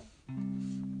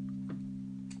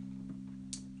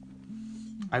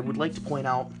I would like to point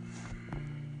out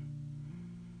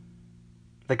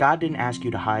that God didn't ask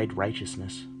you to hide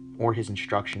righteousness or his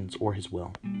instructions or his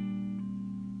will.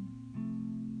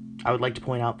 I would like to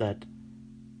point out that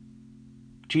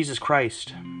Jesus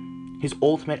Christ, his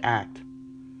ultimate act,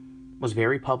 was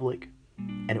very public,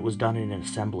 and it was done in an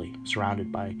assembly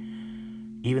surrounded by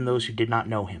even those who did not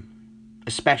know him,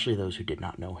 especially those who did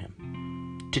not know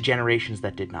him, to generations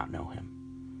that did not know him.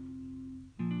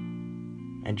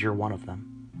 And you're one of them.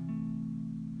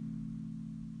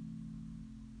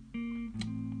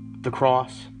 The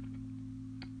cross,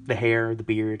 the hair, the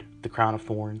beard, the crown of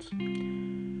thorns,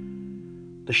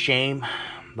 the shame,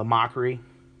 the mockery,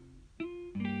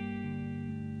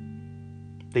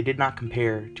 they did not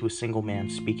compare to a single man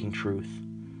speaking truth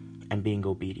and being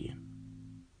obedient.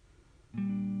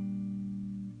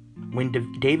 When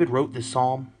David wrote this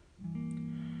psalm,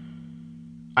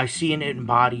 I see in it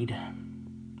embodied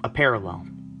a parallel,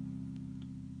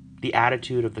 the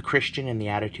attitude of the Christian and the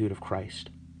attitude of Christ.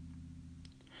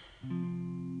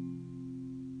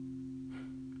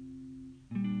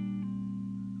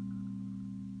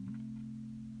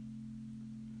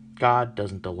 God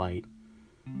doesn't delight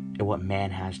in what man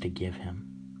has to give him.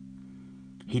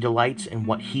 He delights in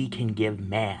what he can give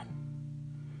man.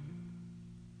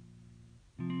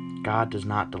 God does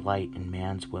not delight in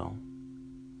man's will.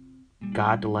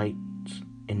 God delights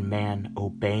in man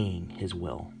obeying his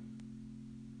will.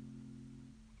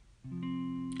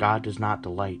 God does not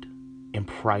delight in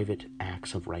private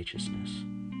acts of righteousness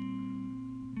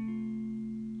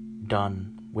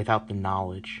done without the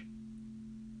knowledge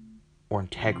or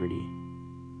integrity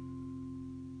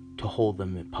to hold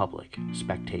them in public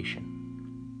expectation.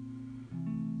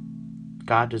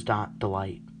 God does not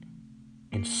delight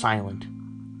in silent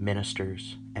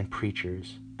ministers and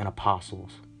preachers and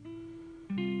apostles.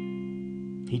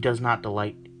 He does not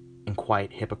delight in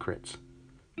quiet hypocrites.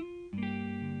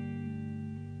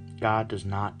 God does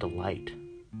not delight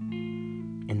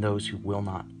in those who will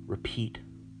not repeat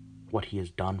what he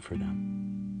has done for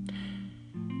them.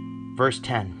 Verse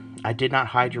 10, I did not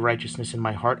hide your righteousness in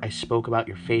my heart. I spoke about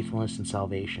your faithfulness and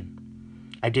salvation.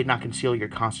 I did not conceal your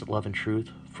constant love and truth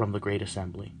from the great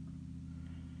assembly.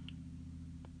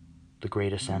 The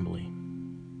great assembly.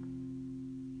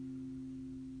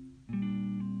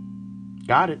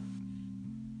 Got it.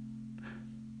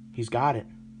 He's got it.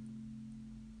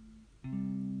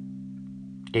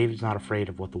 David's not afraid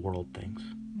of what the world thinks,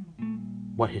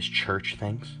 what his church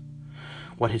thinks,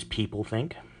 what his people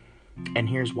think. And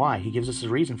here's why. He gives us a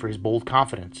reason for his bold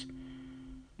confidence.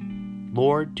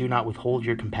 Lord, do not withhold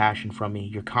your compassion from me.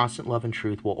 Your constant love and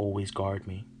truth will always guard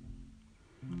me.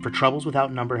 For troubles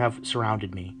without number have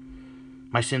surrounded me.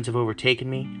 My sins have overtaken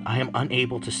me. I am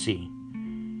unable to see.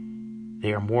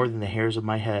 They are more than the hairs of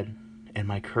my head, and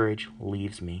my courage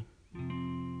leaves me.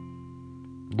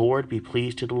 Lord, be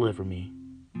pleased to deliver me.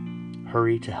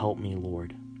 Hurry to help me,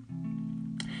 Lord.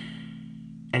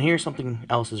 And here's something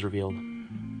else is revealed.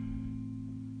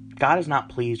 God is not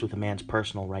pleased with a man's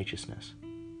personal righteousness.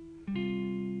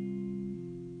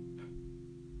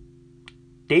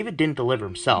 David didn't deliver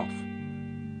himself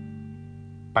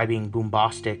by being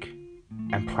bombastic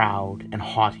and proud and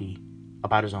haughty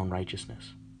about his own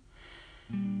righteousness.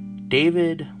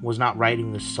 David was not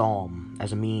writing this psalm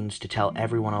as a means to tell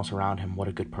everyone else around him what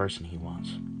a good person he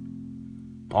was.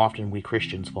 Often we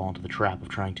Christians fall into the trap of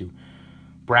trying to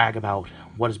brag about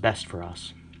what is best for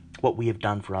us, what we have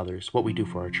done for others, what we do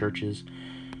for our churches.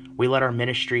 We let our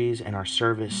ministries and our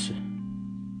service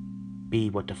be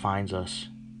what defines us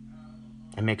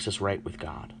and makes us right with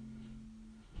God.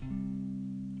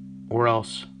 Or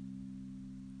else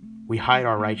we hide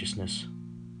our righteousness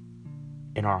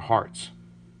in our hearts.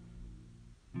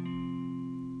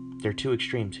 There are two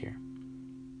extremes here.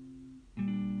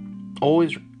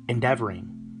 Always endeavoring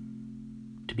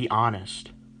to be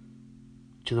honest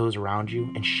to those around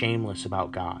you and shameless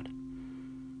about God.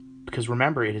 Because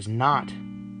remember, it is not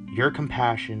your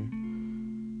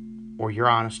compassion or your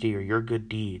honesty or your good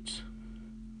deeds,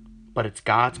 but it's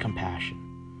God's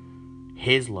compassion.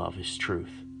 His love is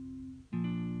truth.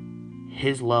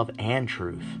 His love and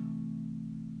truth.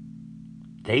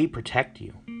 They protect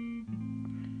you.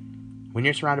 When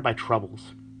you're surrounded by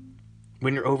troubles,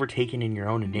 when you're overtaken in your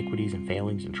own iniquities and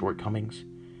failings and shortcomings,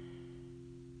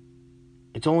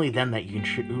 it's only then that you can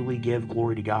truly give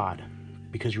glory to God,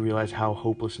 because you realize how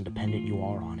hopeless and dependent you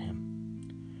are on Him.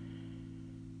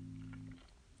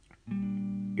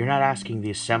 You're not asking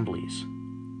the assemblies,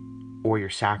 or your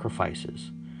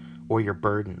sacrifices, or your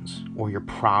burdens, or your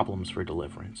problems for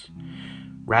deliverance.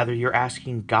 Rather, you're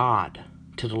asking God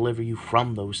to deliver you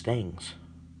from those things.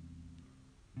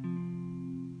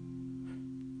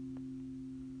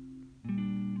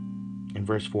 In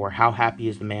verse 4, how happy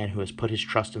is the man who has put his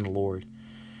trust in the Lord,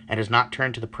 and has not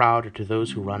turned to the proud or to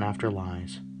those who run after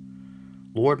lies.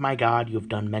 Lord my God, you have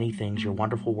done many things, your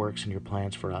wonderful works and your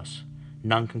plans for us.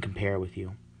 None can compare with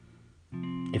you.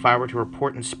 If I were to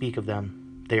report and speak of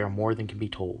them, they are more than can be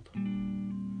told.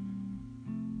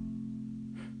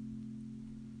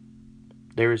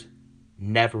 There is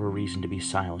never a reason to be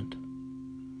silent.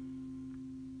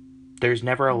 There is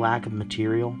never a lack of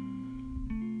material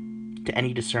to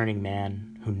any discerning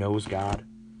man who knows God,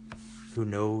 who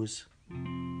knows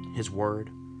His Word,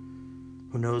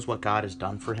 who knows what God has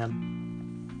done for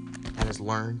him, and has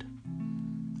learned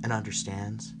and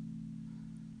understands.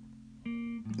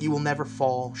 You will never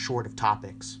fall short of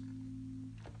topics,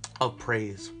 of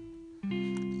praise,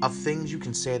 of things you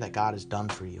can say that God has done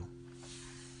for you.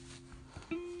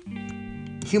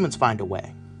 Humans find a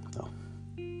way, though.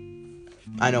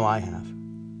 I know I have.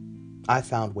 I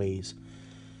found ways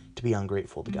to be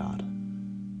ungrateful to God.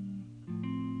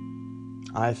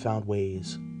 I've found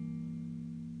ways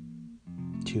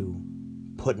to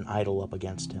put an idol up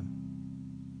against Him,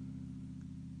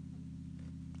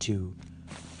 to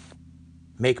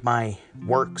make my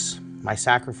works, my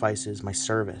sacrifices, my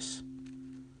service,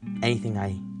 anything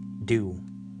I do,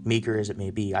 meager as it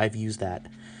may be, I've used that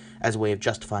as a way of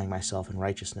justifying myself in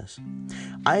righteousness.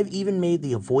 I have even made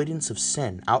the avoidance of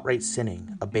sin, outright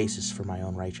sinning, a basis for my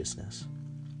own righteousness.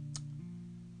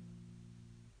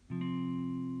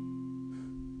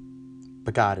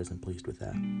 But God isn't pleased with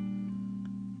that.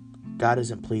 God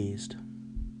isn't pleased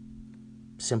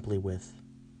simply with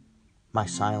my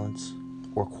silence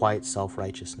or quiet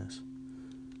self-righteousness.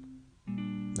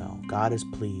 No, God is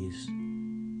pleased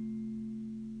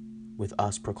with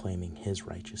us proclaiming His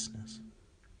righteousness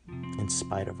in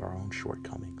spite of our own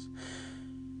shortcomings,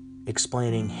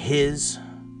 explaining His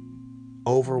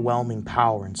overwhelming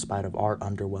power in spite of our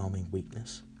underwhelming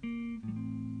weakness.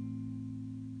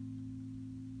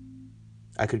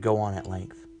 I could go on at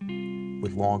length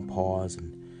with long pause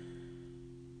and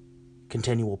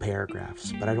continual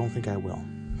paragraphs, but I don't think I will.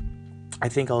 I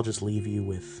think I'll just leave you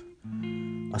with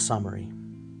a summary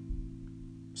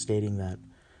stating that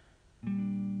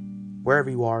wherever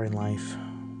you are in life,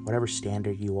 whatever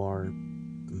standard you are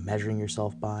measuring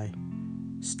yourself by,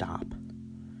 stop.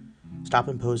 Stop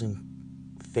imposing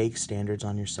fake standards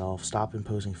on yourself. Stop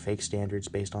imposing fake standards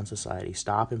based on society.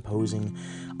 Stop imposing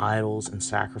idols and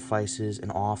sacrifices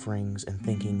and offerings and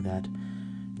thinking that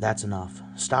that's enough.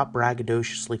 Stop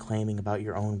braggadociously claiming about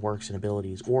your own works and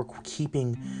abilities or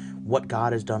keeping what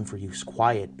God has done for you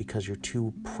quiet because you're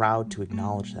too proud to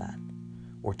acknowledge that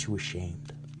or too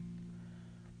ashamed.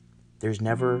 There's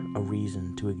never a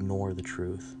reason to ignore the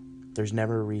truth. There's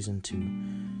never a reason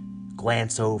to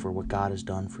glance over what God has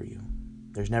done for you.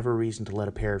 There's never a reason to let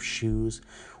a pair of shoes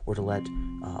or to let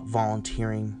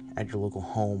volunteering at your local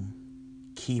home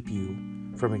keep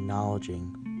you from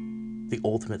acknowledging the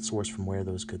ultimate source from where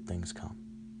those good things come.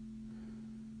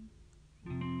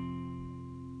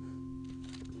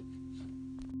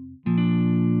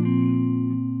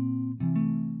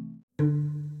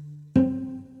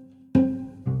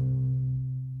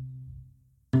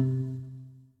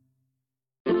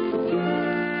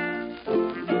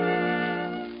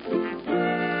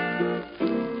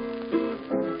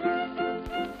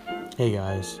 Hey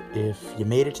guys, if you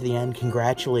made it to the end,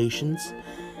 congratulations,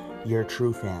 you're a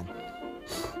true fan.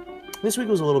 This week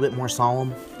was a little bit more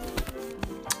solemn,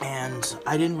 and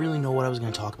I didn't really know what I was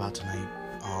going to talk about tonight.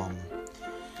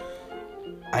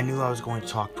 I knew I was going to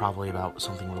talk probably about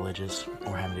something religious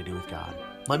or having to do with God.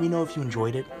 Let me know if you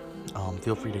enjoyed it.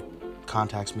 Feel free to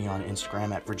contact me on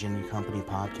Instagram at Virginia Company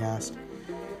Podcast.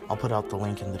 I'll put out the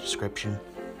link in the description.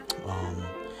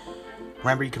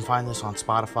 Remember, you can find this on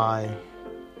Spotify,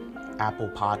 Apple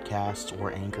Podcasts,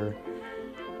 or Anchor,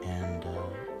 and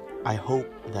I hope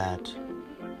that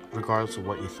regardless of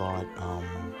what you thought,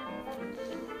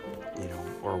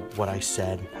 or what I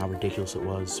said, how ridiculous it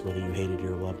was, whether you hated it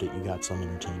or loved it, you got some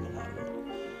entertainment out of it.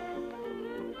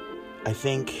 I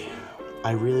think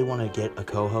I really want to get a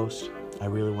co-host. I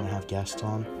really want to have guests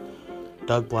on.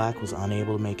 Doug Black was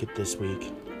unable to make it this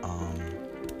week,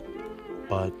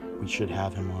 but we should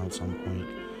have him on at some point.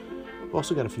 We've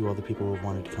also got a few other people who have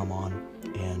wanted to come on,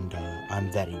 and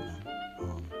I'm vetting them.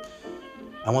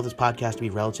 I want this podcast to be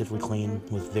relatively clean,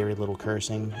 with very little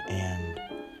cursing, and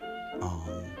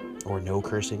or no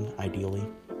cursing, ideally,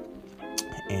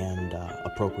 and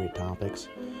appropriate topics.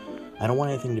 I don't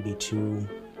want anything to be too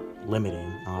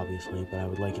limiting, obviously, but I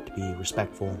would like it to be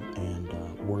respectful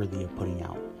and worthy of putting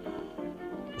out,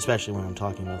 especially when I'm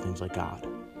talking about things like God,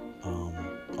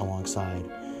 alongside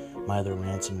my other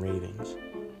rants and ravings.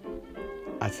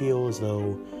 I feel as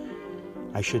though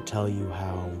I should tell you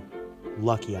how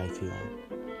lucky I feel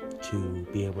to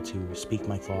be able to speak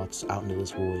my thoughts out into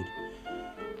this void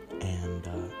and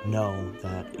know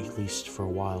that, at least for a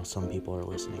while, some people are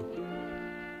listening.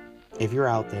 If you're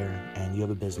out there and you have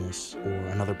a business or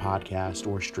another podcast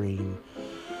or stream,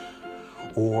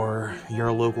 or you're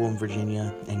a local in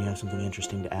Virginia and you have something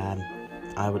interesting to add,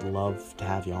 I would love to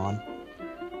have you on.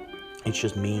 It's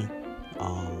just me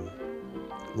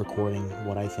recording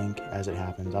what I think as it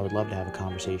happens. I would love to have a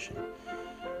conversation,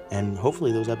 and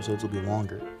hopefully those episodes will be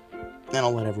longer, and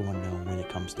I'll let everyone know when it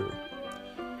comes through.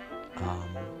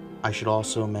 I should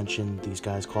also mention these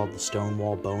guys called the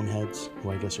Stonewall Boneheads,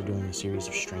 who I guess are doing a series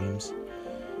of streams.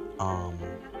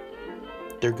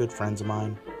 They're good friends of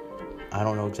mine. I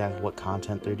don't know exactly what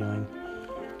content they're doing,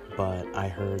 but I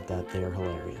heard that they're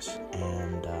hilarious,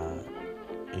 and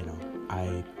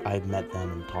I've met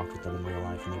them and talked with them in real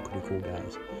life, and they're pretty cool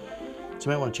guys. So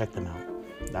you might want to check them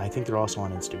out. I think they're also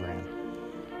on Instagram.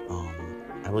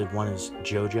 I believe one is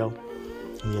JoJo,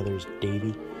 and the other is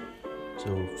Davey.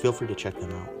 So feel free to check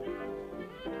them out.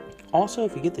 Also,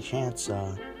 if you get the chance,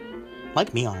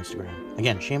 like me on Instagram.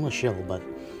 Again, shameless shill, but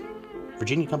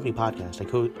Virginia Company Podcast.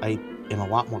 I am a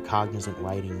lot more cognizant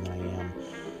writing than I am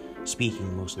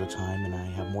speaking most of the time, and I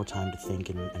have more time to think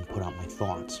and put out my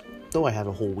thoughts. Though I have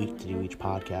a whole week to do each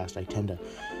podcast, I tend to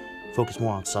focus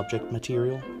more on subject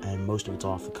material, and most of it's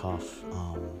off the cuff,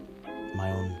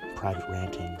 my own private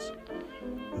rantings,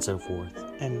 and so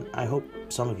forth. And I hope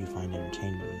some of you find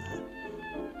entertainment in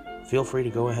that. Feel free to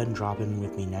go ahead and drop in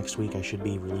with me next week. I should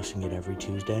be releasing it every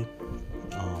Tuesday,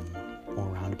 or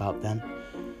around about then.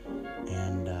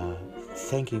 And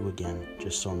thank you again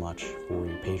just so much for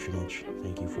your patronage.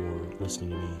 Thank you for listening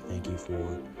to me. Thank you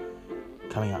for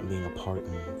coming out and being a part,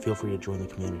 and feel free to join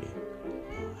the community.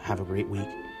 Have a great week,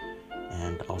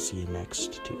 and I'll see you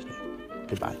next Tuesday.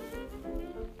 Goodbye.